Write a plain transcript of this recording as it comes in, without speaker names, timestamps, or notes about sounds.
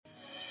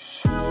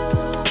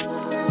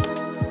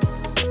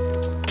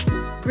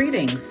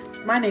Greetings.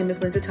 My name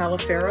is Linda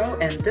Talaferro,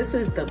 and this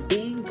is the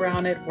Being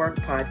Brown at Work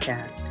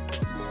podcast.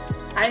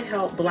 I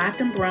help Black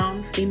and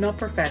Brown female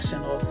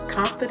professionals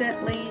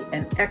confidently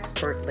and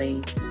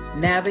expertly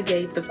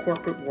navigate the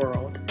corporate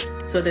world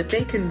so that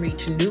they can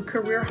reach new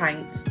career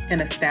heights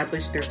and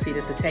establish their seat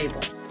at the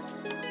table.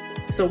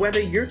 So whether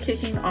you're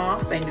kicking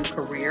off a new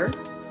career,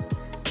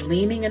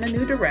 leaning in a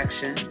new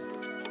direction,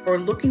 or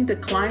looking to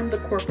climb the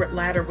corporate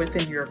ladder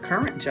within your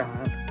current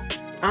job,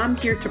 I'm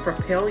here to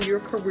propel your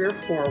career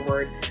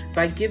forward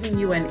by giving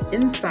you an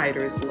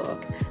insider's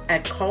look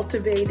at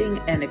cultivating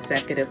an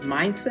executive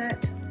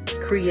mindset,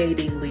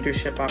 creating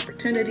leadership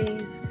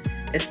opportunities,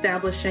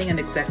 establishing an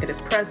executive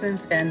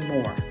presence, and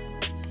more.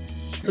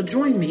 So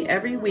join me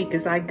every week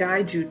as I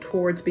guide you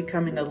towards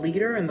becoming a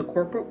leader in the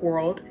corporate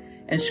world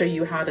and show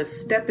you how to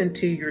step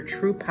into your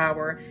true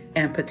power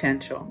and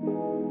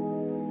potential.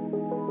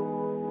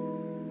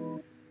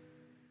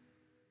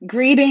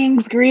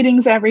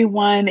 Greetings,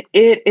 everyone.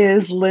 It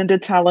is Linda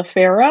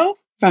Talaferro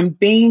from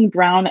Being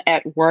Brown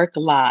at Work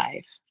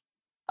Live.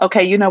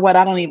 Okay, you know what?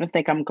 I don't even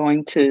think I'm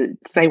going to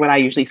say what I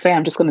usually say.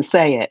 I'm just going to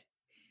say it.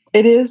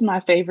 It is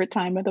my favorite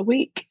time of the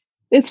week.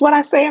 It's what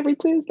I say every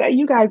Tuesday.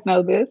 You guys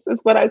know this.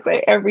 It's what I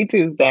say every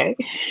Tuesday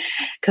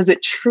because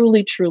it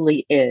truly,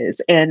 truly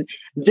is. And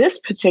this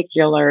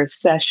particular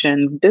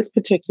session, this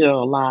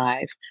particular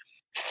live,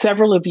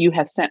 several of you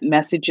have sent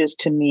messages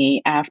to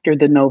me after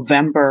the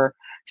November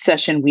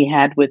session we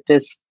had with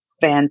this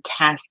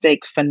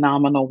fantastic,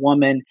 phenomenal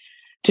woman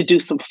to do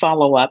some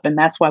follow-up. And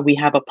that's why we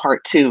have a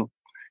part 2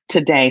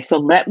 today. So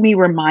let me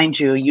remind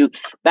you,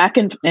 back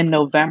in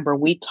November,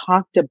 we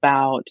talked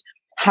about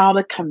how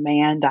to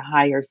command a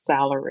higher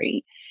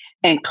salary.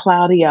 And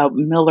Claudia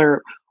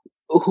Miller,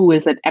 who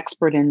is an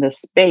expert in this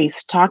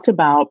space, talked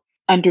about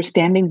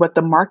understanding what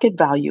the market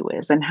value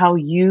is and how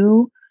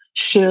you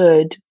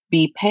should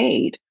be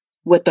paid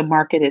what the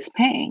market is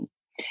paying.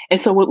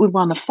 And so what we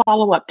want to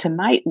follow up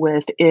tonight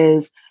with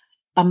is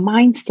a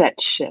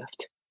mindset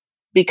shift,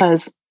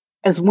 because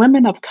as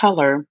women of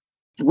color,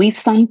 we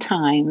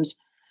sometimes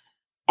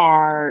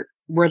are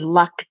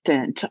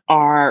reluctant,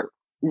 are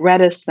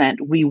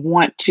reticent. We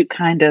want to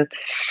kind of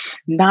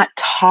not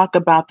talk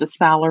about the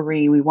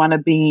salary. We want to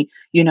be,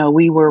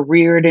 we were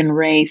reared and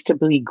raised to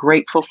be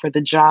grateful for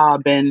the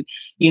job. And,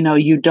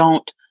 you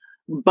don't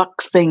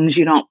buck things,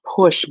 you don't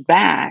push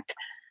back.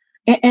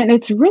 And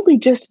it's really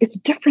it's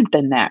different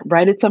than that,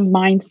 right? It's a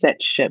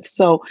mindset shift.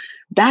 So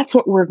that's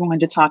what we're going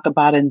to talk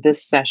about in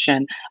this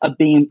session of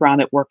Being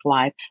Brown at Work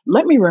Live.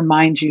 Let me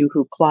remind you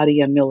who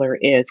Claudia Miller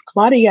is.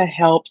 Claudia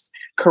helps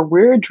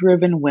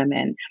career-driven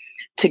women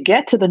to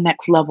get to the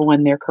next level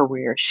in their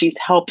career. She's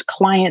helped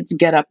clients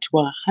get up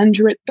to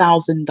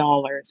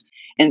 $100,000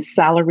 in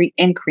salary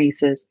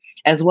increases,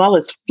 as well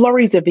as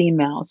flurries of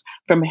emails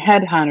from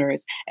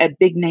headhunters at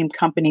big name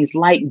companies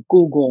like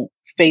Google,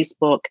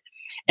 Facebook,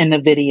 and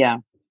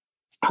NVIDIA.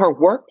 Her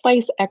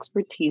workplace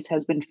expertise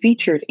has been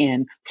featured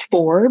in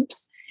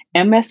Forbes,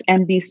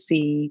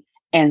 MSNBC,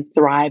 and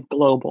Thrive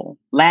Global.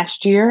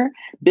 Last year,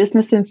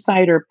 Business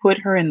Insider put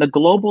her in the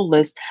global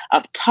list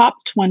of top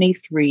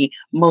 23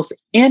 most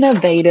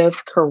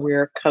innovative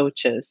career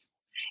coaches.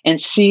 And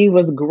she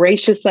was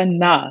gracious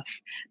enough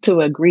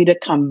to agree to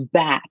come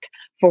back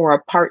for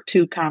a part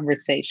 2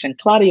 conversation.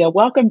 Claudia,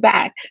 welcome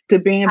back to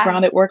Being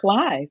Brown at Work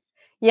Live.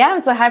 Yeah,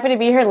 I'm so happy to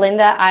be here,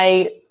 Linda.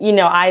 I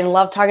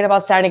love talking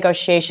about salary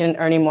negotiation and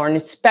earning more, and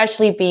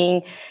especially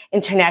being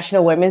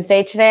International Women's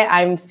Day today.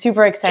 I'm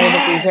super excited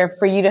to be here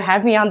for you to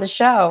have me on the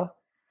show.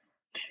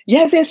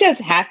 Yes.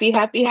 Happy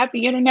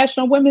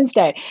International Women's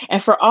Day.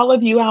 And for all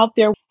of you out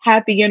there,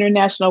 happy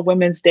International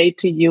Women's Day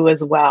to you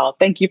as well.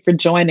 Thank you for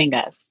joining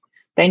us.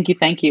 Thank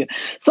you.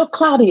 So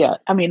Claudia,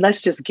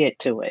 let's just get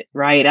to it,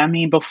 right?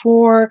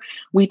 Before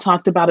we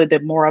talked about it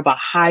at more of a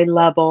high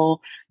level,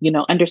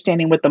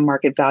 understanding what the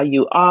market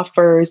value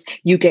offers,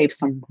 you gave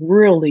some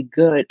really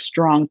good,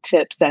 strong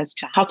tips as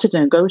to how to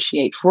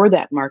negotiate for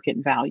that market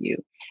value.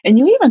 And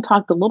you even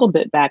talked a little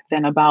bit back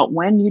then about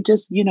when you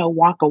just,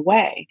 walk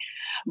away.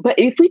 But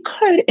if we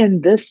could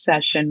in this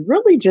session,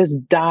 really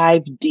just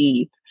dive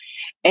deep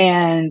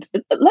and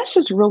let's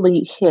just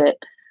really hit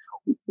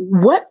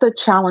what the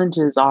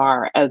challenges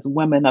are as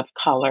women of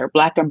color,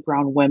 Black and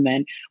Brown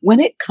women, when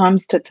it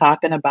comes to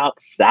talking about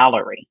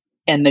salary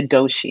and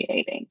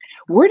negotiating.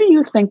 Where do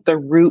you think the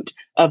root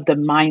of the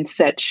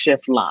mindset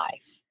shift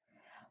lies?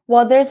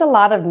 Well, there's a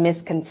lot of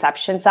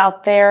misconceptions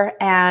out there.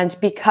 And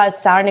because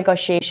salary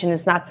negotiation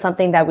is not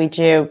something that we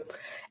do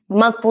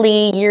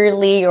monthly,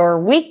 yearly, or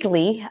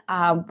weekly,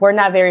 we're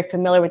not very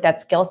familiar with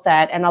that skill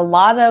set. And a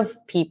lot of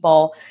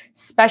people,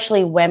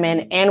 especially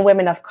women and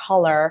women of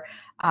color,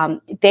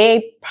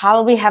 they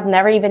probably have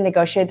never even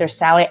negotiated their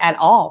salary at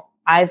all.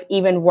 I've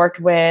even worked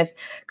with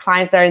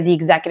clients that are in the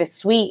executive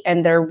suite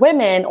and they're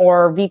women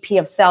or VP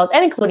of sales,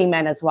 and including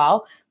men as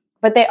well.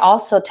 But they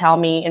also tell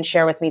me and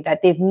share with me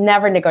that they've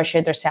never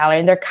negotiated their salary,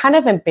 and they're kind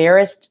of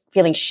embarrassed,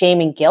 feeling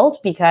shame and guilt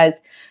because,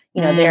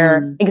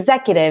 they're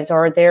executives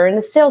or they're in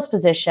a sales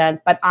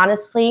position. But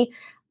honestly,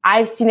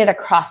 I've seen it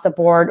across the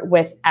board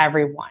with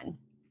everyone.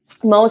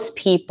 most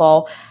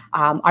people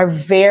are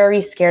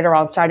very scared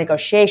around salary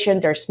negotiation.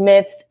 There's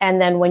myths.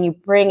 And then when you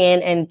bring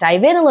in and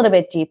dive in a little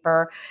bit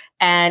deeper,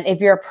 and if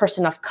you're a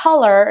person of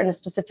color, and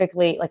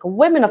specifically like a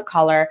woman of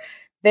color,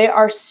 there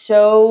are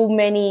so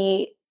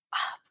many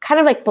kind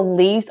of like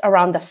beliefs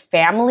around the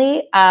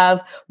family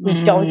of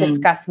we don't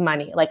discuss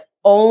money. Like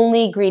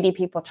only greedy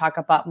people talk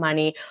about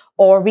money,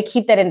 or we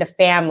keep that in the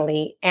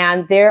family.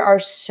 And there are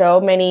so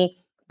many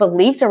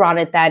beliefs around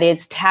it that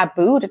it's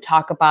taboo to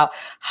talk about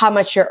how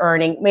much you're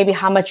earning, maybe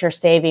how much you're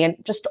saving, and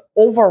just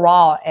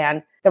overall.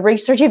 And the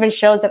research even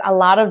shows that a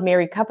lot of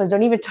married couples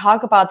don't even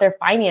talk about their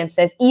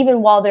finances,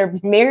 even while they're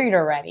married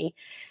already.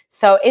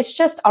 So it's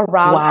just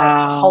around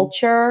our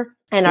culture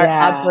and our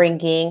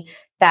upbringing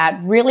that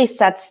really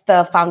sets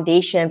the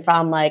foundation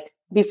from like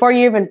before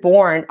you're even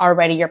born,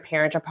 already your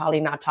parents are probably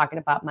not talking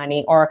about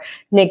money or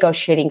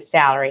negotiating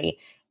salary.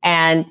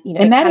 And, you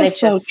know, and that is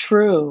so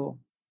true.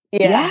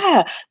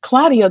 Yeah.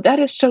 Claudia, that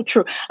is so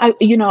true. I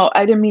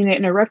didn't mean to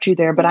interrupt you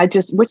there, but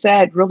what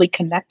said really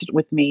connected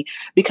with me,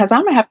 because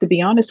I'm gonna have to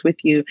be honest with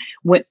you.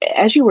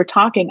 As you were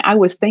talking, I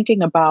was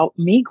thinking about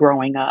me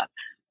growing up.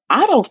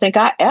 I don't think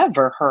I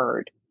ever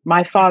heard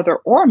my father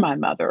or my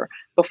mother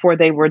before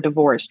they were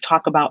divorced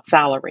talk about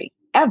salary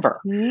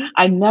ever.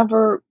 I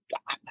never,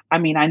 I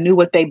knew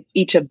what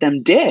each of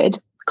them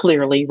did,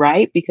 clearly,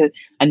 right? Because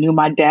I knew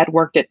my dad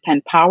worked at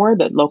Penn Power,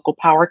 the local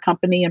power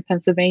company in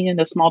Pennsylvania, in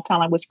the small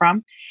town I was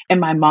from. And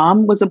my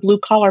mom was a blue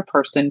collar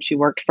person. She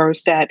worked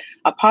first at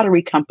a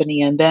pottery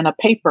company and then a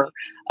paper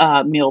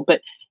mill,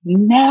 but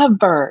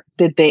never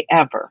did they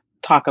ever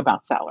talk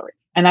about salary.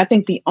 And I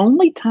think the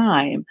only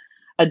time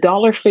a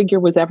dollar figure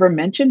was ever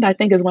mentioned, I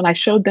think, is when I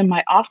showed them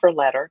my offer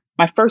letter,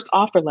 my first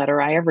offer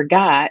letter I ever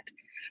got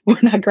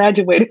when I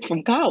graduated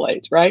from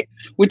college, right?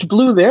 Which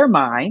blew their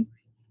mind,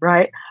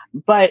 right?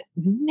 But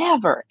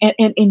never.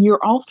 And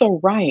you're also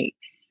right.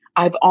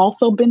 I've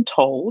also been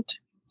told,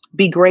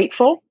 be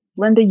grateful.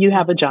 Linda, you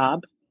have a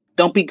job.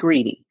 Don't be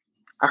greedy.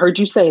 I heard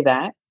you say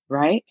that,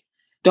 right?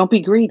 Don't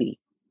be greedy.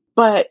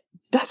 But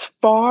that's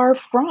far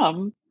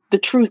from the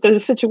truth of the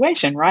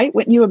situation, right?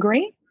 Wouldn't you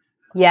agree?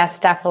 Yes,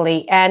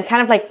 definitely. And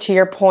kind of like to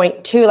your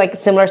point too, like a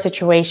similar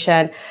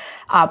situation.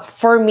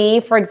 For me,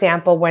 for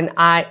example, when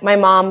my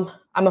mom,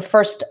 I'm a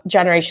first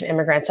generation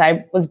immigrant. So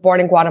I was born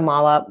in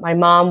Guatemala. My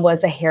mom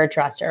was a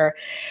hairdresser.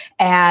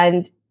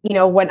 And, you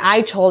know, when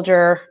I told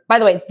her, by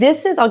the way,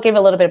 I'll give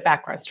a little bit of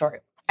background story.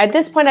 At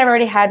this point, I've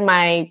already had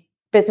my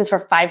business for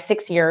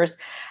 5-6 years.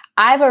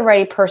 I've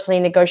already personally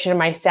negotiated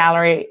my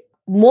salary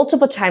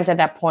multiple times at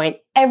that point,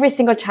 every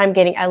single time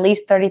getting at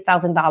least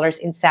 $30,000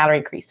 in salary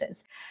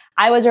increases.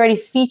 I was already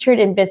featured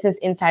in Business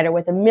Insider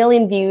with 1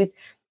 million views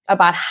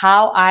about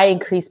how I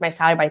increased my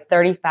salary by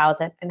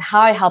 $30,000 and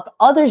how I helped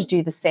others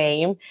do the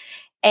same.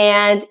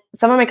 And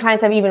some of my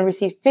clients have even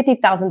received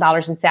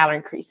 $50,000 in salary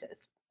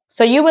increases.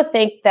 So you would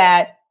think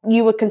that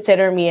you would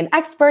consider me an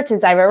expert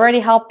since I've already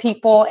helped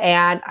people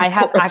and I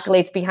have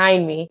accolades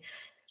behind me.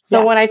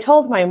 So when I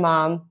told my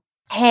mom,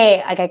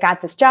 hey, like I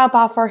got this job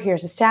offer,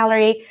 here's a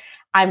salary,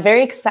 I'm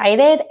very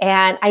excited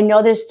and I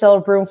know there's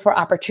still room for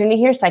opportunity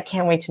here, so I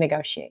can't wait to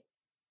negotiate.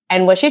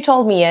 And what she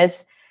told me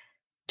is,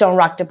 don't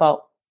rock the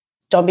boat.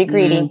 Don't be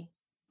greedy.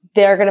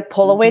 They're going to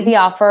pull away the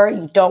offer.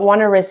 You don't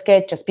want to risk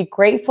it. Just be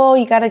grateful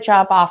you got a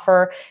job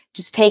offer.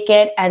 Just take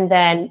it and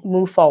then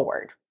move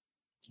forward.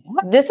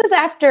 This is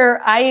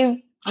after I've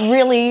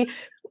really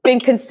been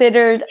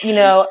considered, you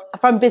know,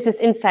 from Business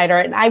Insider,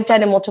 and I've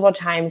done it multiple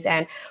times.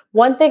 And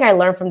one thing I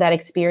learned from that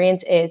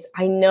experience is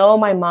I know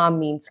my mom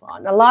means well.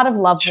 And a lot of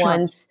loved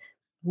ones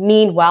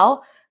mean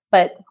well,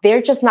 but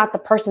they're just not the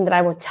person that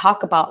I would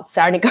talk about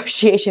salary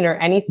negotiation or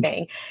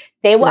anything.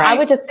 I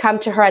would just come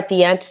to her at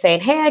the end saying,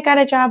 hey, I got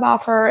a job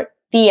offer,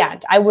 the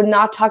end. I would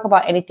not talk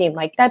about anything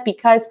like that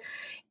because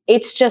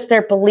it's just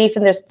their belief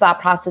and their thought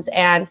process.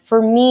 And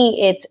for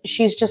me,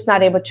 she's just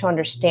not able to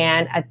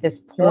understand at this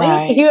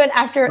point, even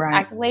after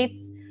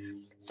accolades.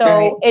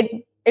 So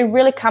it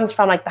really comes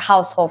from like the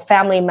household,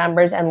 family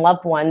members and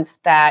loved ones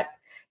that,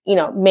 you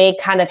know, may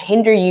kind of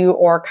hinder you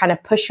or kind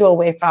of push you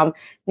away from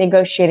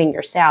negotiating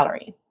your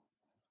salary.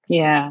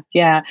 Yeah.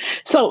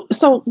 So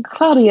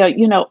Claudia,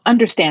 you know,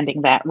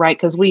 understanding that, right?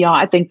 Because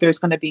I think there's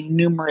going to be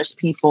numerous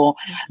people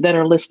that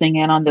are listening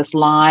in on this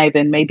live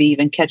and maybe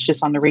even catch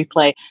this on the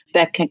replay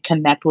that can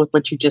connect with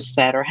what you just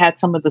said or had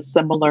some of the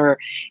similar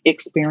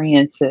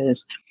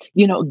experiences.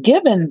 You know,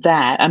 given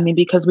that, I mean,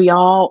 because we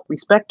all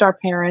respect our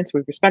parents,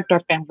 we respect our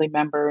family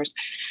members,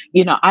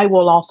 you know, I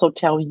will also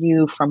tell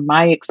you from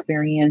my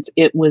experience,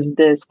 it was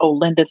this, oh,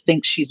 Linda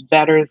thinks she's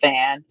better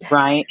than,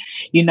 right?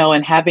 You know,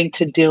 and having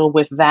to deal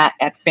with that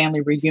at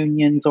family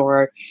reunions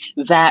or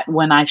that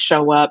when I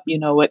show up, you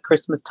know, at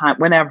Christmas time,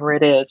 whenever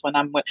it is, when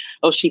I'm with,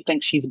 oh, she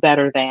thinks she's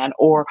better than,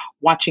 or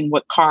watching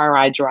what car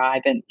I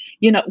drive and,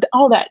 you know,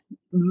 all that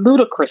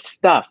ludicrous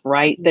stuff,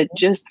 right?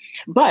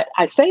 But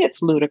I say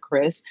it's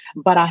ludicrous,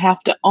 but I have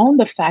to own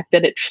the fact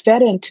that it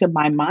fed into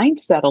my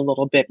mindset a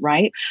little bit,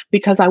 right?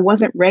 Because I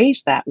wasn't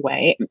raised that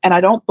way. And I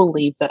don't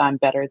believe that I'm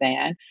better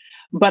than,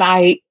 but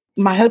I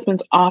My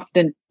husband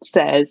often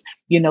says,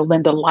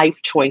 Linda,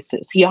 life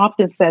choices. He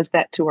often says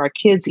that to our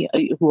kids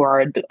who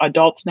are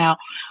adults now,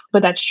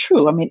 but that's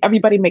true. I mean,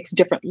 everybody makes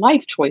different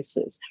life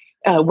choices,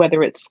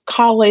 whether it's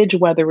college,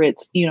 whether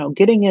it's,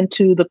 getting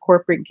into the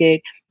corporate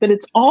gig, but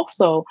it's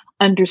also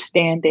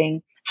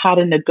understanding how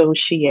to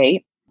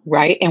negotiate,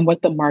 right? And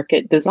what the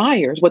market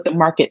desires,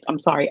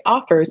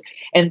 offers,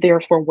 and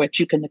therefore what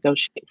you can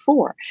negotiate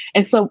for.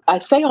 And so I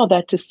say all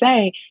that to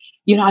say,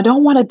 I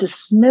don't want to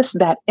dismiss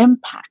that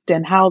impact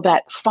and how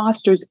that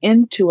fosters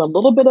into a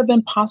little bit of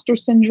imposter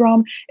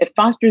syndrome. It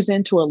fosters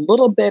into a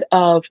little bit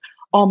of,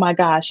 oh my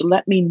gosh,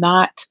 let me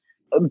not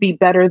be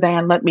better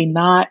than, let me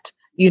not,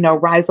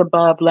 rise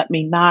above, let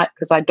me not,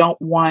 because I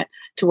don't want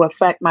to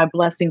affect my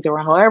blessings or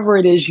however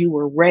it is you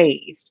were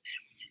raised.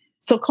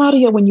 So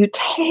Claudia, when you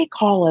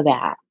take all of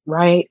that,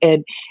 right,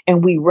 and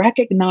we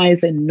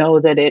recognize and know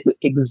that it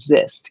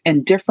exists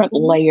in different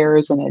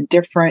layers and in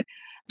different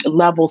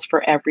levels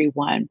for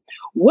everyone,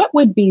 what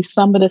would be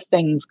some of the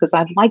things, because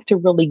I'd like to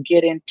really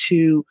get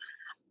into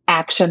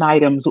action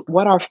items,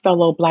 what our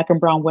fellow Black and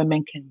Brown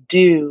women can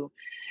do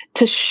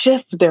to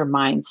shift their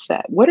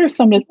mindset? What are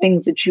some of the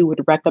things that you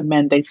would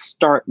recommend they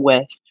start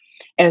with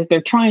as they're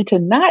trying to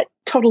not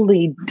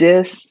totally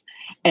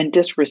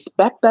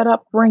disrespect that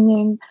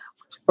upbringing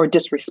or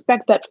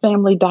disrespect that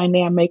family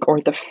dynamic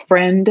or the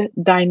friend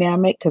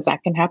dynamic, because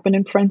that can happen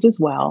in friends as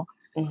well.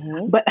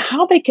 Mm-hmm. But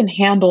how they can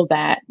handle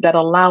that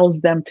allows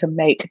them to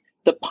make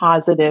the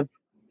positive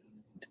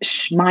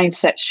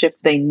mindset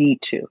shift they need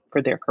to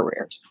for their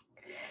careers.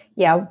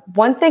 Yeah.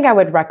 One thing I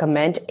would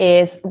recommend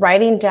is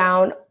writing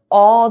down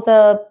all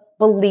the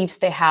beliefs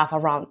they have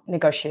around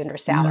negotiating their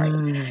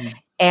salary.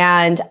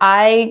 And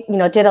I,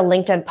 did a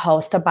LinkedIn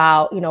post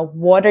about,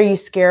 what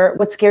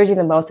scares you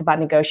the most about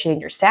negotiating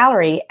your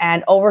salary?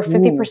 And over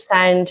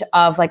 50%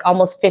 of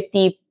almost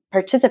 50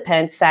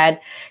 participants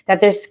said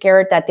that they're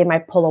scared that they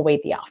might pull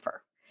away the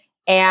offer.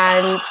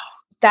 And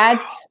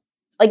that's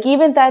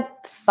even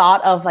that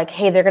thought of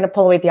hey, they're going to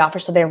pull away the offer,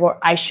 so therefore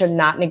I should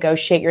not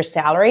negotiate your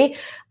salary.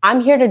 I'm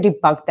here to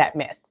debunk that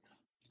myth.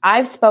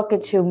 I've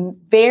spoken to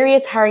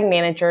various hiring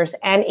managers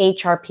and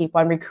HR people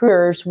and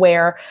recruiters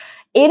where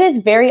it is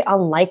very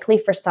unlikely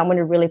for someone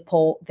to really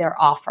pull their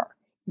offer.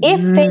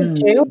 If they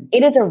do,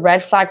 it is a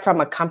red flag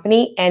from a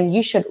company and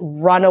you should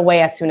run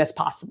away as soon as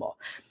possible.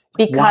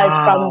 Because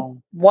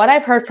from what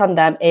I've heard from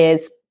them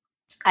is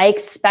I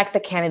expect the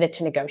candidate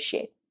to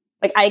negotiate.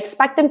 I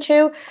expect them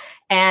to.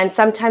 And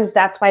sometimes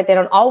that's why they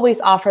don't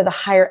always offer the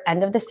higher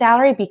end of the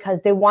salary,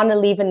 because they want to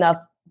leave enough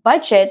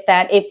budget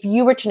that if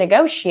you were to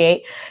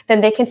negotiate,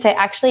 then they can say,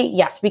 actually,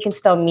 yes, we can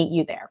still meet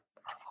you there.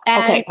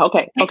 And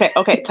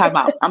Okay. Time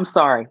out. I'm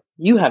sorry.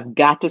 You have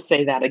got to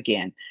say that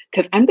again,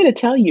 because I'm going to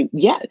tell you,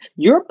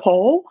 your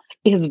poll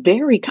is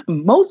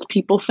most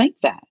people think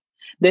that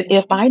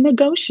if I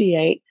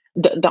negotiate,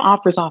 the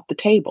offer's off the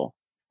table.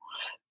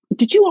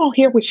 Did you all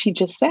hear what she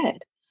just said?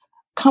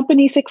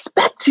 Companies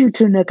expect you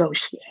to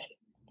negotiate.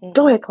 Mm-hmm.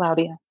 Go ahead,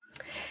 Claudia.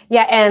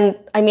 Yeah. And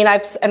I mean,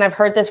 I've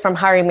heard this from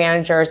hiring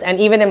managers, and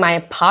even in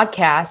my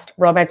podcast,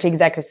 Roadmap to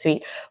Executive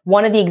Suite,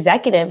 one of the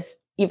executives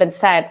even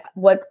said,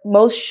 what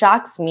most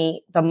shocks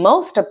me the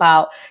most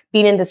about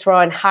being in this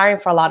role and hiring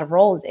for a lot of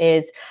roles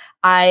is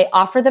I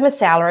offer them a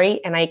salary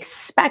and I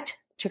expect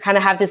to kind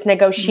of have this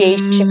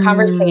negotiation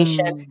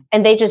conversation,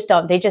 and they just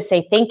don't. They just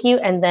say thank you,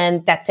 and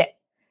then that's it.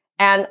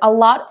 And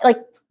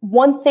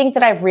one thing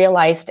that I've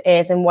realized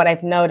is, and what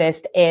I've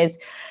noticed is,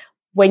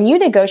 when you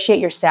negotiate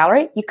your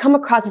salary, you come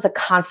across as a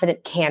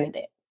confident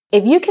candidate.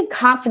 If you can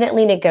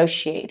confidently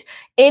negotiate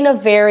in a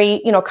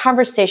very,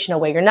 conversational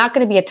way, you're not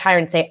going to be a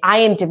tyrant and say, I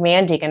am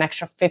demanding an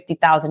extra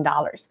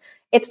 $50,000.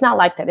 It's not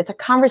like that. It's a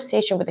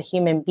conversation with a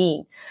human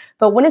being.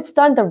 But when it's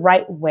done the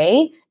right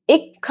way,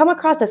 it come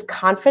across as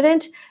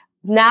confident.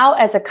 Now,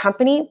 as a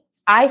company,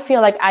 I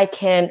feel like I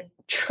can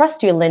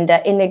trust you,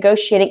 Linda, in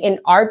negotiating in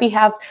our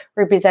behalf,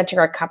 representing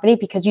our company,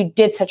 because you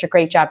did such a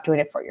great job doing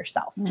it for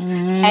yourself.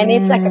 And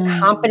it's like a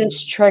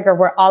confidence trigger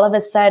where all of a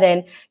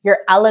sudden you're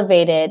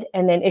elevated,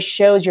 and then it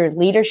shows your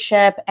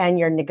leadership and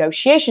your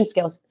negotiation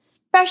skills,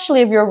 especially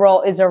if your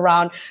role is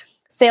around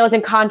sales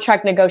and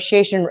contract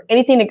negotiation or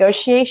anything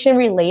negotiation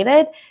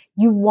related.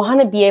 You want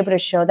to be able to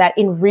show that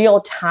in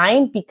real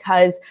time,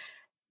 because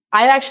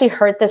I've actually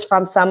heard this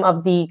from some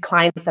of the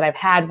clients that I've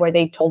had where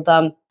they told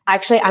them,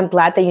 actually, I'm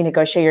glad that you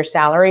negotiate your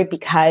salary,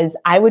 because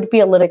I would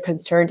be a little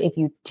concerned if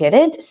you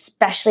didn't,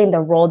 especially in the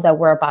role that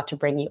we're about to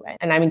bring you in.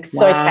 And I'm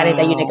so excited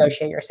that you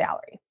negotiate your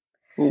salary.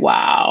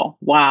 Wow.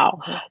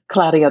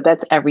 Claudia,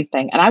 that's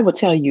everything. And I will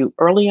tell you,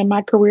 early in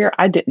my career,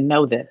 I didn't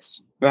know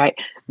this, right?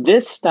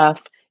 This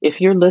stuff, if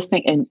you're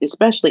listening, and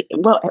especially,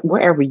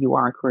 wherever you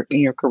are in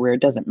your career, it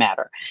doesn't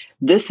matter.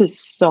 This is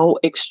so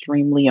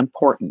extremely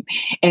important.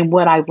 And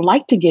what I'd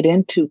like to get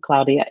into,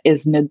 Claudia,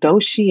 is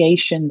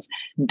negotiations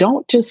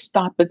don't just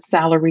stop at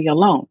salary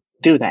alone,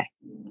 do they?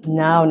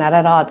 No, not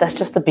at all. That's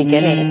just the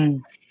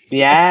beginning.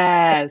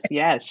 Yes.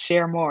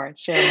 Share more.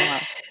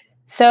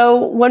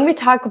 So when we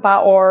talk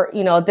about,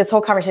 this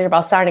whole conversation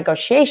about salary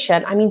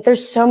negotiation, I mean,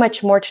 there's so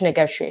much more to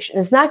negotiation.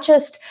 It's not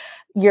just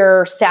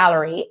your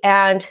salary.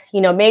 And,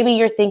 maybe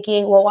you're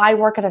thinking, well, I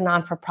work at a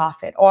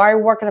non-for-profit, or I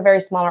work in a very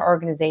smaller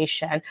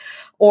organization,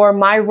 or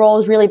my role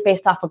is really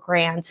based off of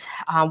grants,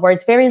 where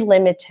it's very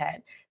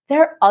limited.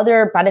 There are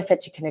other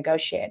benefits you can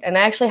negotiate. And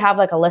I actually have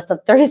like a list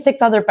of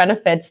 36 other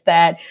benefits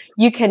that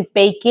you can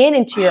bake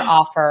into your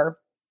offer.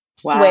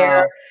 Wow.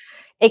 Where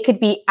it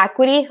could be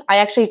equity. I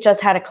actually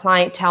just had a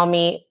client tell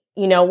me,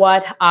 you know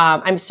what,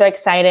 I'm so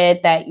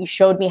excited that you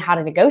showed me how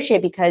to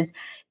negotiate, because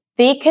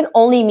they can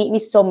only meet me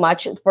so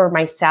much for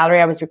my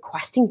salary I was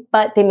requesting,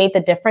 but they made the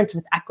difference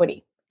with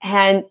equity.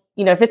 And,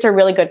 if it's a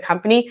really good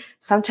company,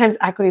 sometimes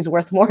equity is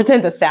worth more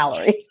than the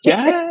salary.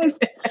 Yes.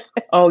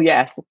 Oh,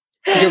 yes.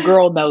 Your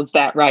girl knows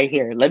that right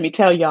here. Let me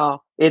tell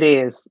y'all, it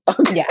is.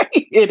 Okay. Yeah.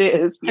 It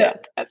is.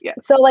 Yes. Yes.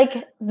 So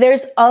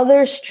there's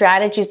other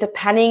strategies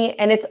depending,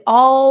 and it's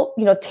all,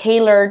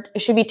 tailored. It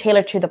should be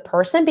tailored to the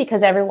person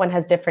because everyone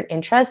has different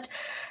interests.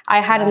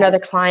 I had another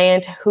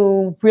client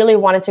who really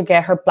wanted to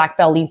get her Black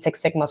Belt Lean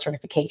Six Sigma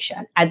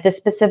certification at this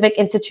specific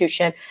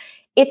institution.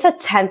 It's a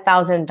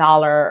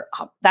 $10,000.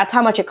 That's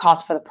how much it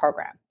costs for the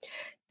program.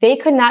 They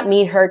could not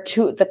meet her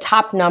to the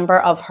top number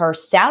of her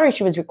salary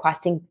she was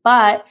requesting,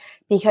 but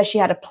because she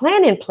had a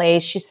plan in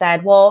place, she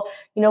said, well,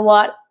 you know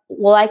what?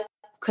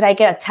 Could I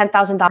get a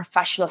 $10,000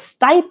 professional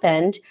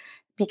stipend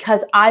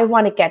because I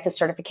want to get the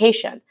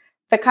certification?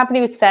 The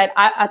company said,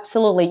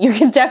 absolutely, you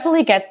can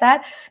definitely get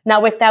that. Now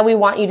with that, we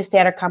want you to stay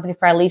at our company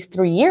for at least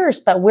 3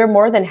 years, but we're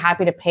more than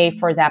happy to pay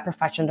for that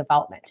professional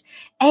development.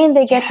 And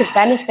they get to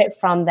benefit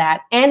from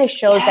that. And it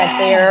shows that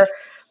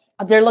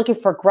they're looking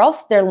for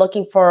growth. They're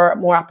looking for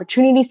more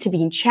opportunities to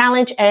be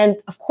challenged. And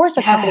of course,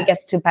 the company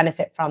gets to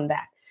benefit from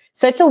that.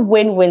 So it's a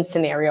win-win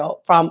scenario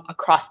from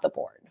across the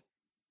board.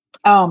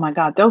 Oh my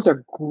God, those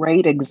are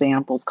great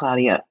examples,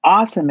 Claudia.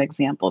 Awesome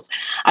examples.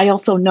 I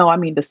also know,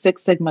 the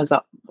Six Sigmas,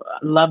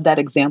 love that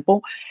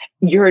example.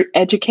 Your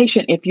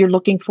education, if you're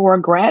looking for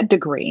a grad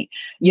degree,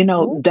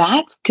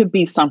 that could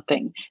be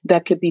something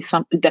that could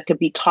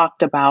be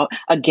talked about.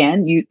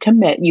 Again, you'd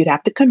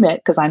have to commit,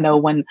 because I know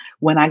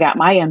when I got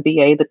my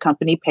MBA, the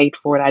company paid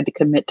for it. I had to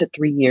commit to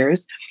 3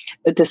 years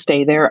to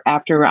stay there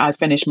after I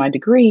finished my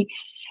degree.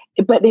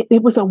 But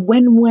it was a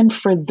win-win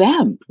for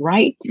them,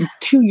 right?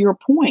 To your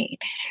point.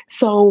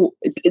 So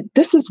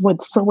this is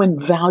what's so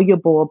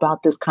invaluable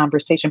about this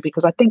conversation,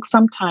 because I think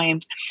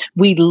sometimes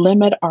we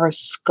limit our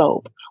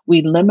scope.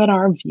 We limit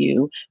our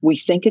view. We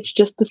think it's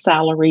just the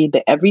salary,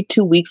 the every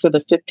 2 weeks or the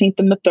 15th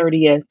and the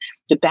 30th,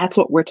 that's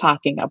what we're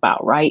talking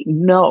about, right?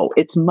 No,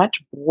 it's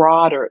much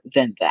broader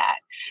than that.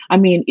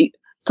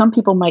 Some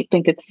people might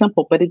think it's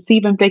simple, but it's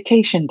even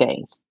vacation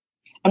days.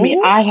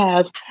 I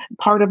have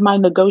part of my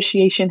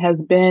negotiation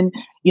has been,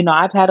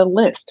 I've had a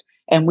list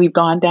and we've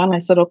gone down and I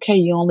said, okay,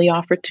 you only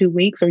offer 2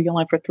 weeks, or you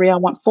only offer 3. I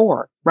want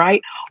 4,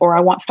 right? Or I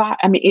want 5.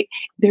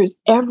 There's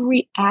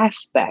every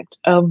aspect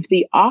of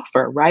the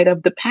offer, right?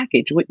 Of the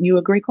package. Wouldn't you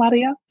agree,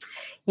 Claudia?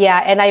 Yeah.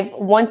 And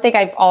one thing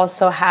I've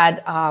also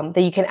had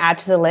that you can add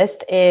to the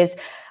list is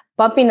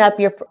bumping up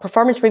your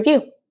performance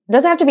review. It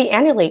doesn't have to be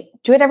annually.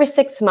 Do it every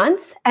 6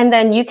 months, and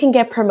then you can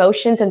get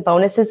promotions and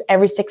bonuses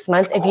every 6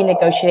 months if you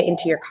negotiate it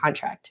into your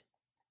contract.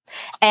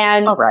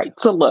 And all right.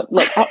 So look,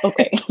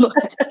 okay. Look,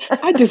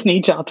 I just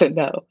need y'all to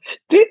know.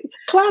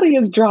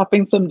 Claudia's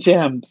dropping some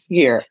gems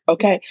here.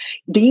 Okay.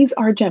 These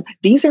are gems.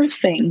 These are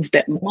things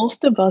that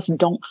most of us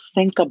don't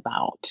think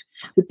about.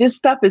 But this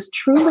stuff is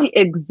truly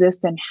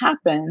exists and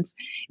happens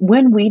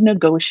when we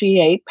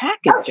negotiate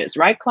packages,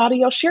 right?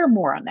 Claudia, share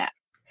more on that.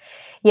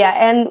 Yeah.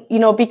 And,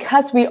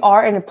 because we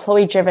are an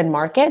employee-driven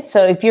market,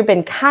 so if you've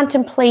been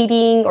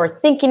contemplating or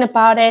thinking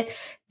about it,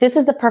 this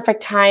is the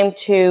perfect time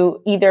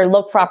to either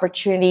look for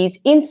opportunities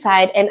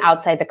inside and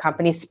outside the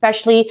company,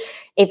 especially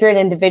if you're an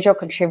individual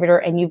contributor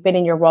and you've been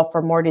in your role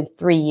for more than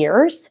 3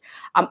 years.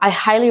 I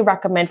highly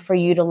recommend for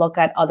you to look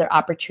at other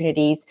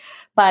opportunities.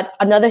 But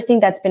another thing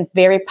that's been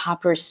very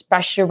popular,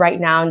 especially right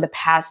now in the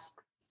past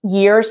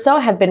year or so,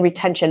 have been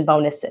retention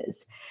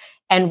bonuses.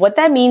 And what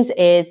that means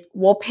is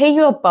we'll pay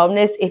you a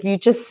bonus if you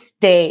just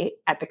stay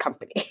at the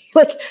company.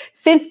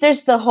 Since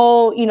there's the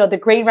whole, the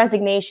great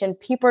resignation,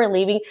 people are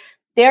leaving,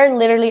 they're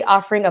literally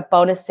offering a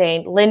bonus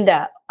saying,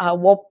 Linda,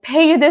 we'll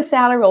pay you this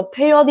salary, we'll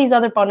pay you all these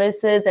other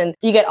bonuses, and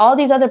you get all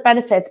these other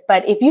benefits.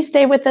 But if you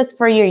stay with us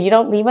for a year, you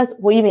don't leave us,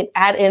 we'll even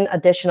add in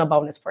additional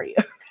bonus for you.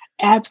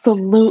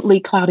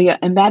 Absolutely, Claudia.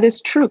 And that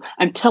is true.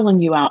 I'm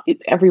telling you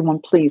everyone,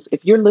 please,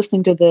 if you're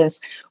listening to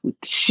this,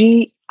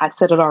 I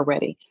said it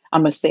already.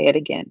 I'm going to say it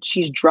again.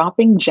 She's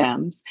dropping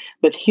gems,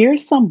 but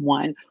here's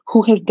someone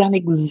who has done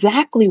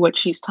exactly what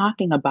she's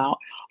talking about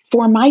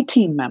for my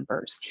team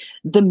members.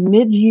 The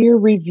mid-year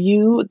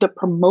review, the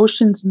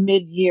promotions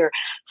mid-year.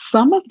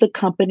 Some of the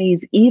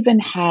companies even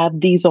have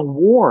these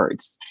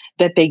awards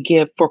that they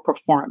give for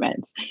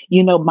performance.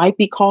 Might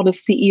be called a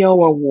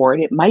CEO award.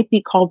 It might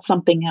be called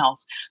something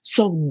else.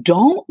 So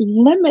don't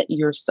limit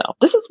yourself.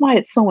 This is why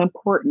it's so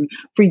important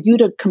for you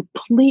to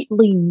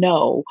completely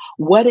know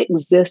what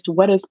exists,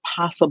 what is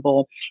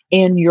possible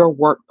in your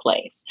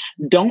workplace.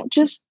 Don't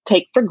just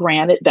take for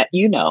granted that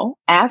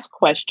ask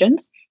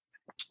questions.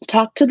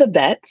 talk to the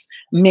vets,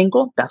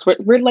 mingle. That's what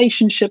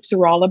relationships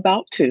are all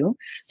about, too.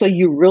 So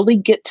you really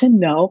get to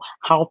know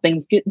how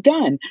things get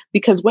done.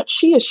 Because what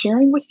she is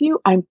sharing with you,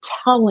 I'm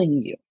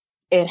telling you,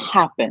 it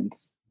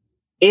happens.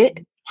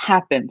 It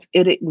happens.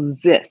 It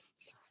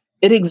exists.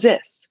 It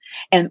exists.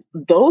 And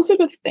those are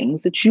the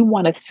things that you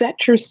want to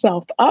set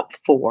yourself up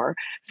for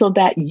so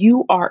that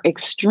you are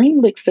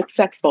extremely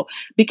successful.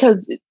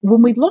 Because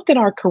when we look at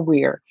our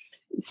career,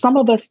 some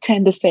of us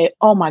tend to say,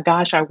 oh my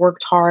gosh, I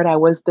worked hard. I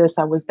was this,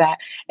 I was that.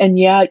 And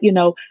yeah,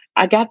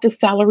 I got this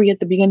salary at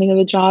the beginning of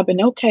the job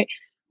and okay,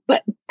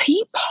 but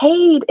be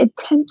paid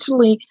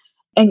intentionally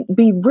and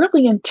be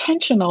really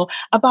intentional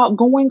about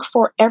going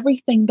for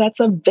everything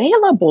that's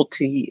available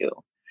to you.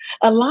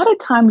 A lot of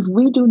times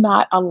we do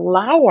not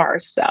allow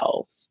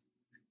ourselves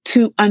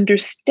to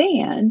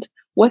understand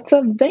what's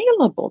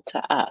available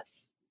to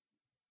us.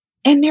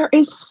 And there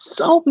is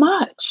so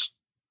much.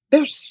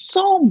 There's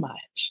so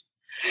much.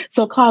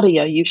 So,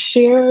 Claudia, you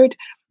shared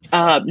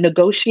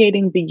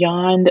negotiating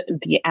beyond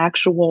the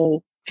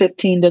actual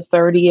 15 to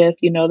 30th,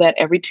 that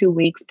every 2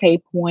 weeks pay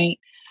point.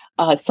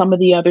 Some of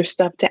the other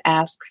stuff to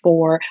ask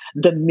for,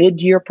 the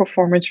mid-year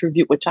performance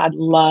review, which I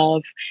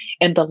love.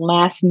 And the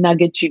last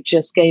nugget you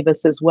just gave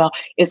us as well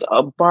is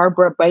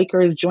Barbara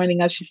Baker is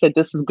joining us. She said,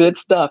 this is good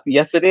stuff.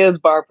 Yes, it is,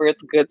 Barbara.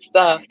 It's good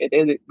stuff. It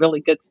is really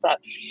good stuff.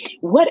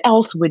 What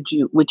else would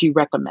you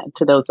recommend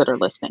to those that are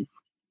listening?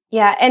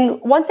 Yeah. And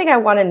one thing I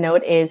want to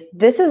note is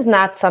this is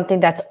not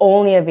something that's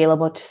only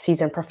available to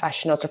seasoned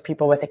professionals or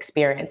people with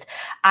experience.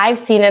 I've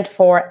seen it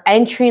for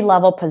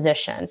entry-level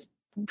positions,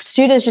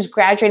 students just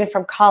graduating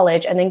from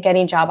college and then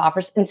getting job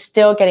offers and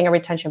still getting a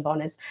retention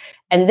bonus.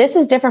 And this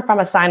is different from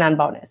a sign-on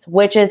bonus,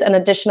 which is an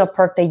additional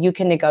perk that you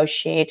can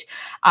negotiate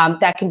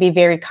that can be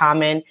very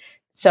common.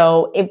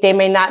 So if they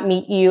may not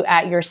meet you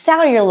at your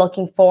salary you're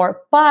looking for,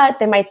 but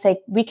they might say,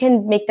 we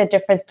can make the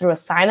difference through a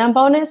sign-on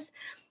bonus,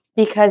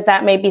 because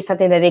that may be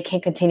something that they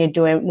can continue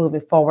doing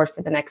moving forward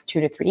for the next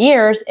 2 to 3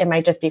 years. It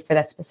might just be for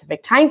that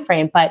specific time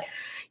frame, but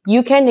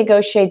you can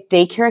negotiate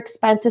daycare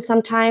expenses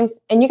sometimes.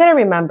 And you got to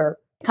remember,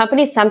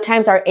 companies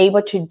sometimes are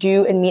able to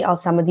do and meet all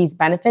some of these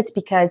benefits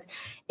because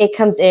it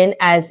comes in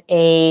as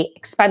a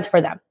expense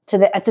for them.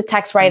 So it's a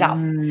tax write-off.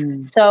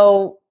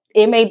 So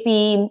it may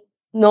be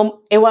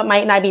it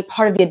might not be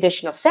part of the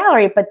additional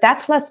salary, but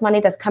that's less money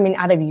that's coming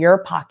out of your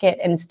pocket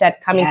instead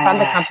coming from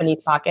the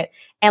company's pocket.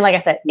 And like I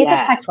said, it's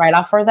a tax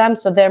write-off for them.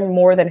 So they're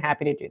more than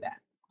happy to do that.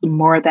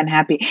 More than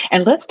happy.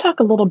 And let's talk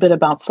a little bit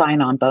about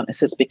sign-on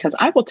bonuses, because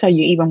I will tell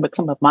you, even with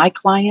some of my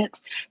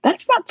clients,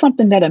 that's not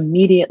something that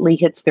immediately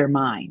hits their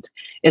mind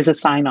is a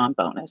sign-on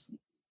bonus.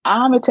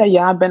 I'm going to tell you,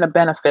 I've been a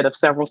benefit of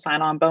several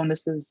sign-on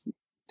bonuses.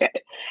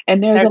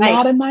 And there's They're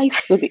lot of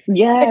nice.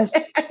 Yes,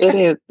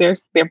 it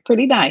is. They're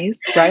pretty nice,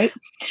 right?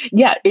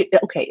 Yeah.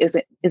 Okay. Is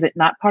it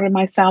not part of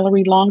my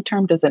salary long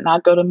term? Does it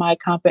not go to my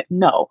comp?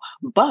 No.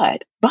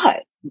 But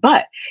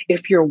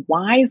if you're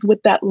wise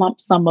with that lump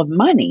sum of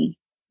money,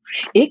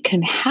 it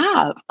can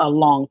have a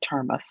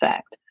long-term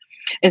effect.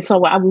 And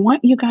so I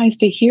want you guys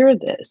to hear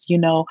this.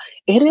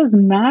 It is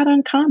not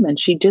uncommon.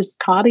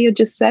 Claudia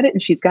just said it,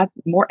 and she's got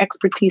more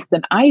expertise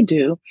than I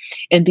do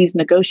in these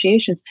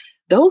negotiations.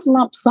 Those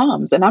lump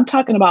sums, and I'm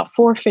talking about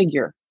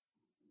 4-figure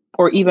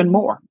or even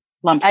more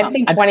lump sums. I've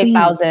seen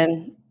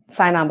 20,000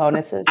 sign-on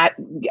bonuses.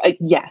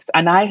 Yes.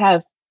 And I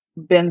have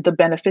been the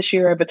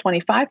beneficiary of a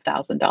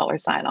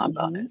 $25,000 sign-on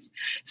bonus.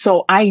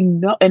 So I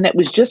know, and it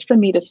was just for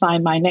me to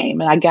sign my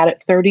name, and I got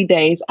it 30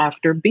 days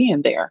after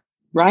being there.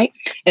 Right.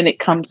 And it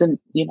comes in,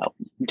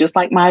 just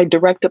like my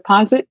direct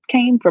deposit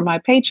came from my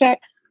paycheck,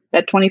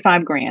 that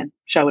 25 grand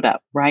showed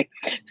up. Right.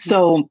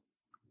 So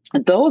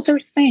those are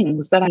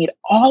things that I need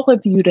all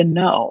of you to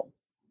know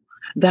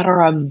that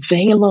are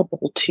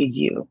available to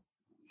you,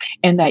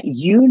 and that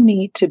you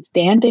need to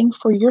standing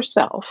for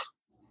yourself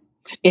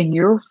in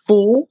your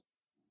full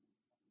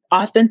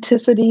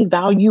authenticity,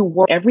 value,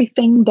 work,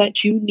 everything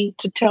that you need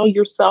to tell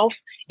yourself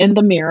in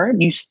the mirror.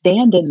 You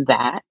stand in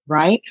that,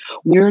 right?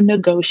 We're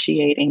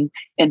negotiating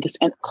in this.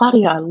 And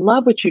Claudia, I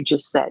love what you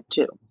just said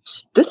too.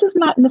 This is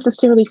not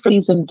necessarily for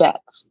seasoned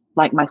vets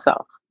like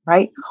myself,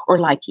 right? Or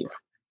like you.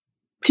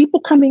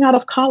 People coming out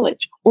of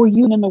college or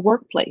you in the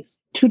workplace,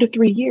 2 to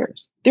 3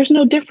 years. There's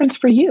no difference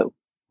for you.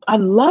 I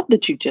love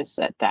that you just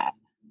said that.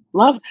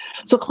 Love.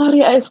 So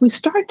Claudia, as we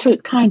start to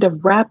kind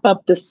of wrap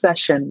up this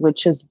session,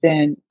 which has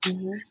been,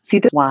 see,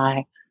 this is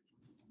why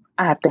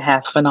I have to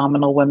have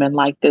phenomenal women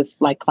like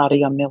this, like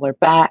Claudia Miller,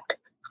 back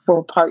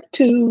for part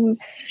 2s.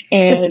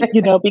 And,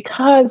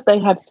 because they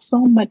have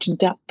so much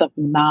depth of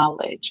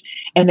knowledge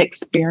and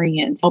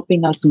experience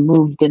helping us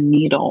move the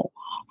needle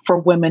for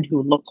women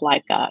who look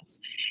like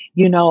us.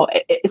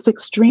 It's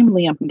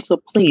extremely important. So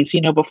please,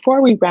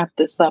 before we wrap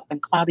this up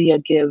and Claudia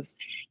gives,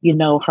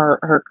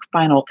 her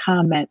final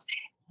comments,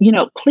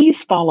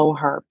 please follow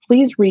her.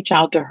 Please reach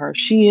out to her.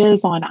 She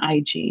is on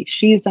IG.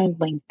 She's on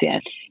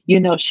LinkedIn.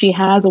 She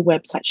has a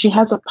website. She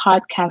has a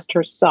podcast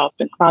herself.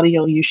 And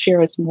Claudia, you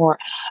share us more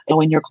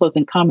in your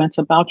closing comments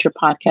about your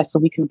podcast so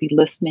we can be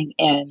listening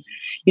in.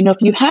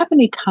 If you have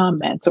any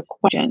comments or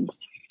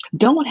questions,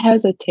 don't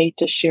hesitate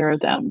to share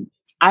them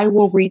I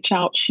will reach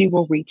out. She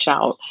will reach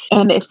out.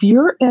 And if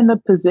you're in a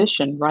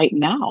position right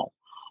now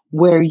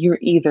where you're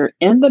either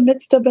in the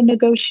midst of a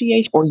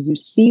negotiation or you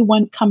see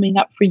one coming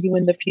up for you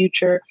in the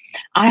future,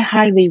 I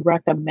highly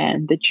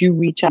recommend that you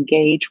reach out,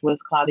 engage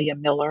with Claudia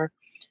Miller.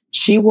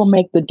 She will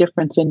make the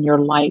difference in your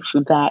life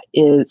that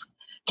is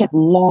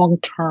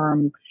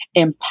long-term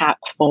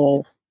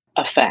impactful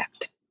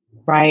effect,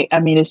 right? I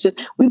mean, it's just,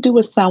 we do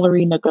a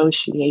salary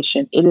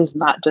negotiation. It is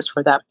not just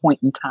for that point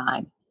in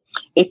time.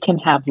 It can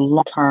have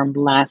long-term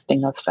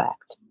lasting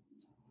effect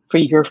for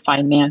your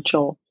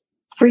financial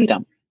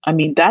freedom. I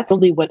mean, that's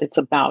really what it's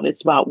about.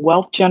 It's about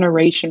wealth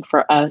generation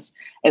for us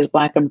as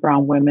Black and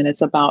brown women.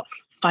 It's about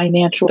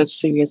financial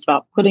literacy. It's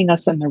about putting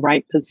us in the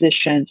right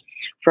position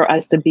for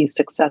us to be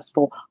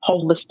successful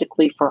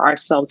holistically for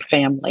ourselves,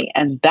 family.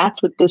 And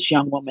that's what this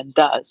young woman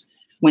does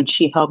when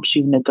she helps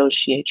you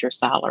negotiate your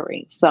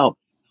salary. So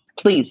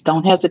please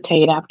don't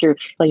hesitate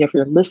if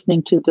you're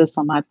listening to this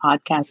on my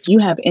podcast, you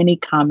have any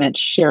comments,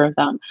 share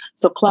them.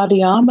 So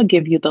Claudia, I'm going to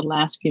give you the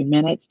last few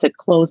minutes to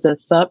close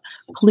us up.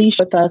 Please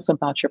share with us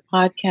about your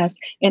podcast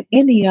and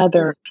any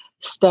other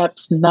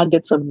steps,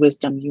 nuggets of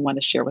wisdom you want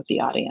to share with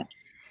the audience.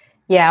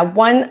 Yeah,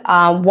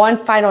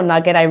 one final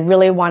nugget I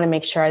really want to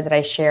make sure that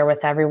I share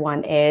with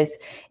everyone is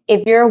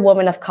if you're a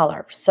woman of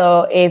color,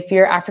 so if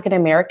you're African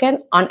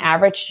American, on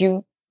average,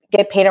 you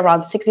get paid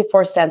around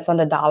 64 cents on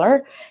the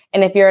dollar.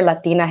 And if you're a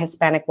Latina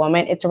Hispanic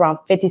woman, it's around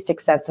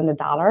 56 cents on the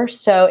dollar.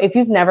 So if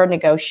you've never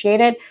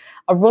negotiated,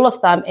 a rule of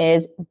thumb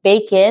is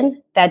bake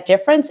in that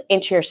difference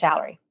into your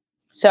salary.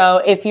 So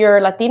if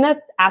you're Latina,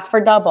 ask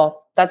for double.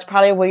 That's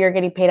probably what you're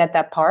getting paid at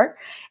that part.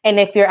 And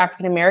if you're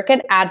African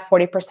American, add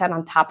 40%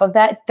 on top of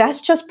that. That's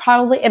just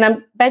probably, and I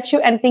bet you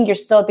anything, you're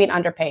still being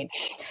underpaid.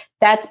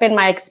 That's been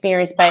my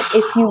experience. But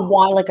if you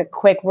want like a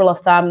quick rule of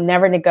thumb,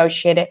 never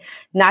negotiate it,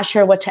 not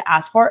sure what to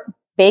ask for,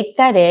 bake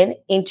that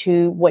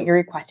into what you're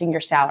requesting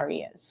your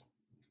salary is.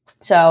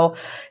 So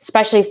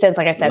especially since,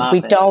 like I said,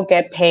 we don't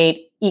get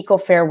paid equal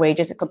fair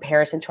wages in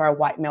comparison to our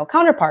white male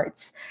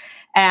counterparts.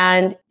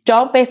 And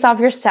don't base off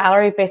your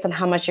salary based on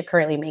how much you're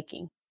currently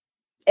making.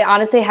 It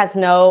honestly has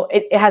no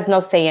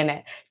say in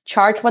it.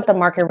 Charge what the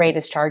market rate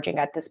is charging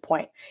at this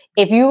point.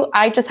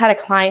 I just had a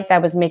client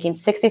that was making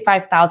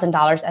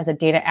 $65,000 as a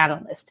data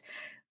analyst.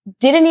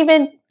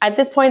 At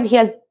this point, he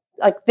has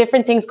like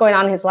different things going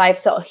on in his life.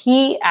 So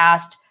he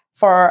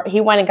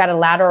went and got a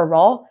lateral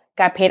role,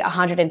 got paid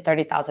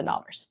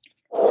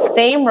 $130,000.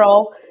 Same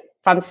role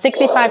from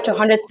 65 to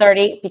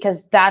 130,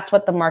 because that's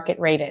what the market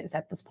rate is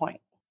at this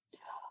point.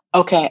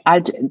 Okay.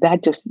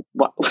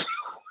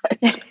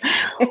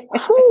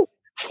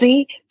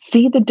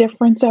 See the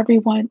difference,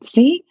 everyone?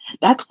 See,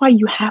 that's why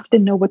you have to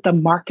know what the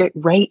market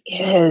rate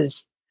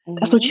is. Mm-hmm.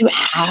 That's what you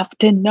have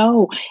to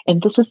know.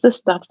 And this is the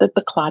stuff that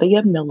the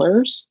Claudia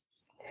Millers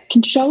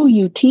can show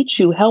you, teach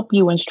you, help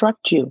you,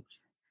 instruct you.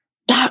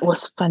 That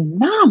was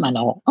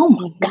phenomenal. Oh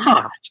my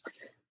gosh.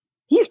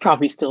 He's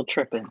probably still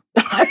tripping.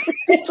 What?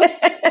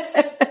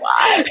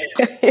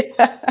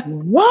 Yeah.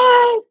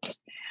 What?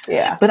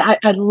 Yeah. But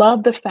I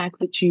love the fact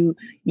that you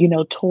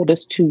told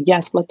us to,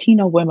 yes,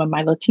 Latino women,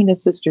 my Latina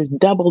sisters,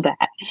 double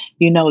that.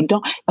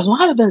 A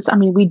lot of us, I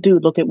mean, we do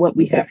look at what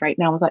we have right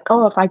now. It's like,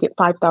 oh, if I get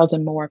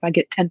 5,000 more, if I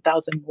get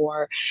 10,000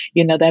 more,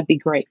 that'd be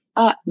great.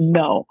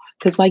 No,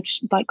 because like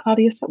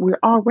Claudia said, we're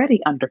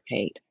already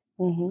underpaid.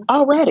 Mm-hmm.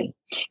 Already.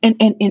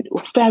 And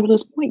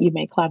fabulous point you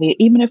made, Claudia.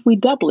 Even if we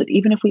double it,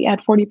 even if we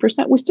add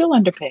 40%, we're still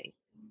underpaid.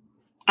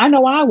 I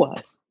know I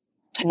was.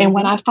 Mm-hmm. And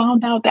when I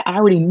found out that I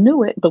already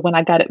knew it, but when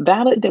I got it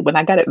validated, when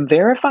I got it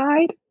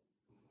verified,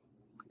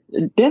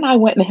 then I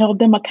went and held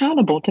them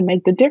accountable to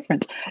make the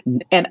difference.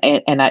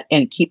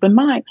 And keep in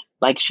mind,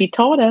 like she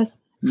taught us,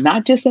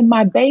 not just in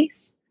my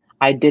base,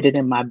 I did it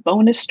in my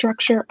bonus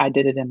structure. I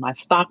did it in my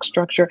stock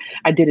structure.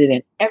 I did it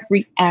in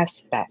every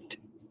aspect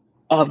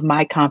of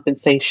my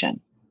compensation.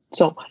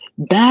 So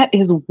that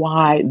is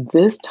why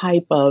this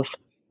type of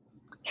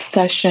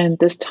session,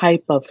 this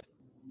type of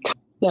time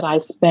that I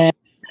spend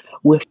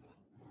with,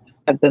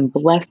 I've been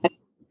blessed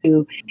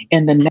to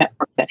in the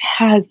network that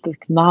has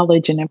this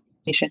knowledge and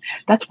information.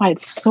 That's why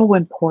it's so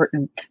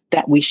important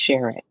that we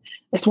share it.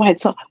 That's why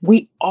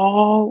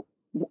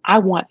I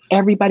want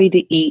everybody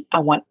to eat. I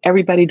want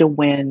everybody to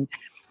win.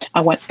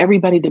 I want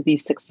everybody to be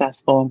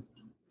successful.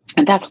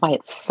 And that's why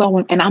it's so,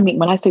 and I mean,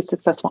 when I say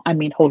successful, I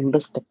mean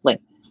holistically,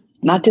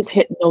 not just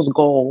hitting those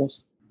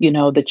goals,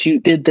 that you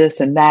did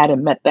this and that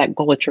and met that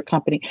goal at your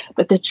company,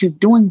 but that you're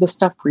doing the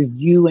stuff for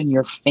you and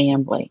your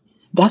family.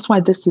 That's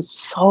why this is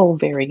so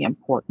very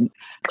important.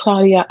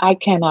 Claudia, I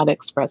cannot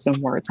express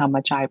in words how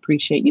much I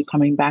appreciate you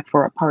coming back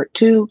for a part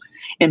 2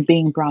 and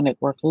Being Brown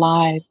at Work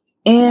Live.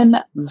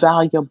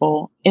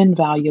 Invaluable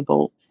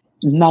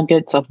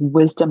nuggets of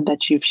wisdom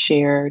that you've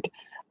shared.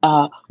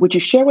 Would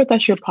you share with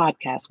us your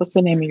podcast? What's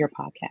the name of your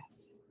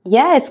podcast?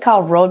 Yeah, it's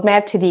called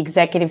Roadmap to the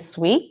Executive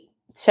Suite.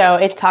 So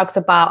it talks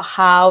about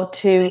how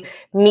to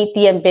meet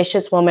the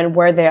ambitious woman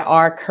where they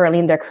are currently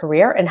in their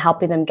career and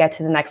helping them get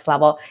to the next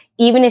level,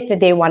 even if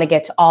they want to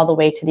get all the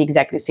way to the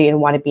executive suite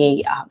and want to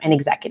be an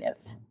executive.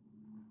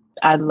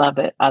 I love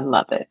it. I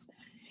love it.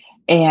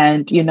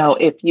 And,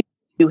 if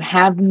you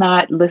have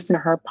not listened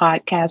to her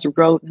podcast,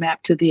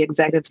 Roadmap to the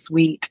Executive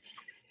Suite,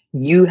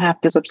 you have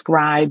to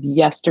subscribe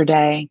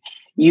yesterday.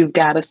 You've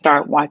got to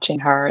start watching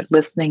her,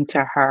 listening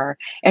to her,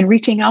 and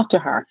reaching out to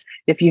her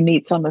if you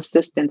need some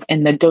assistance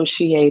in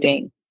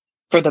negotiating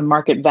for the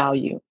market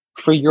value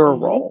for your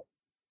role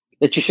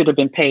that you should have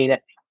been paid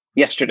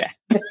yesterday.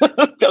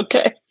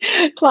 Okay.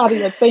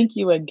 Claudia, thank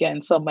you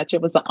again so much.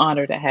 It was an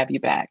honor to have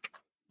you back.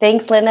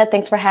 Thanks, Linda.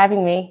 Thanks for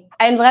having me.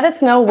 And let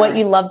us know what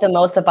you love the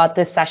most about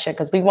this session,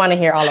 because we want to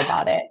hear all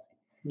about it.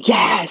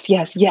 Yes.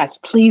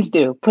 Please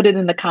do. Put it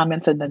in the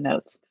comments and the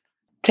notes.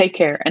 Take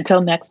care.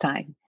 Until next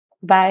time.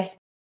 Bye.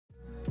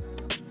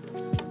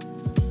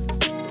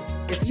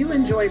 If you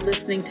enjoyed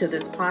listening to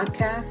this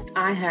podcast,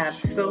 I have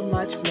so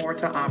much more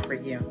to offer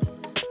you.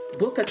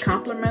 Book a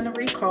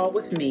complimentary call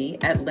with me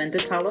at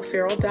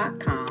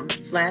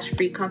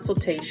lindatalaferro.com/free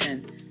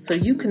consultation so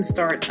you can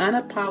start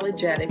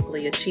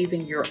unapologetically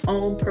achieving your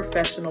own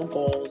professional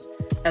goals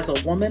as a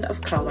woman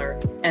of color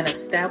and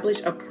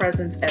establish a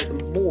presence as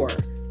more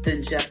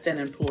than just an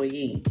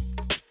employee.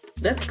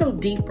 Let's go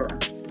deeper,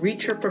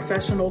 reach your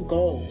professional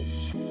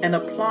goals, and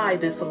apply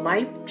this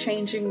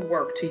life-changing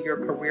work to your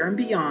career and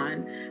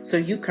beyond so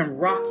you can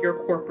rock your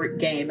corporate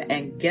game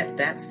and get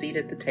that seat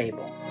at the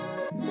table.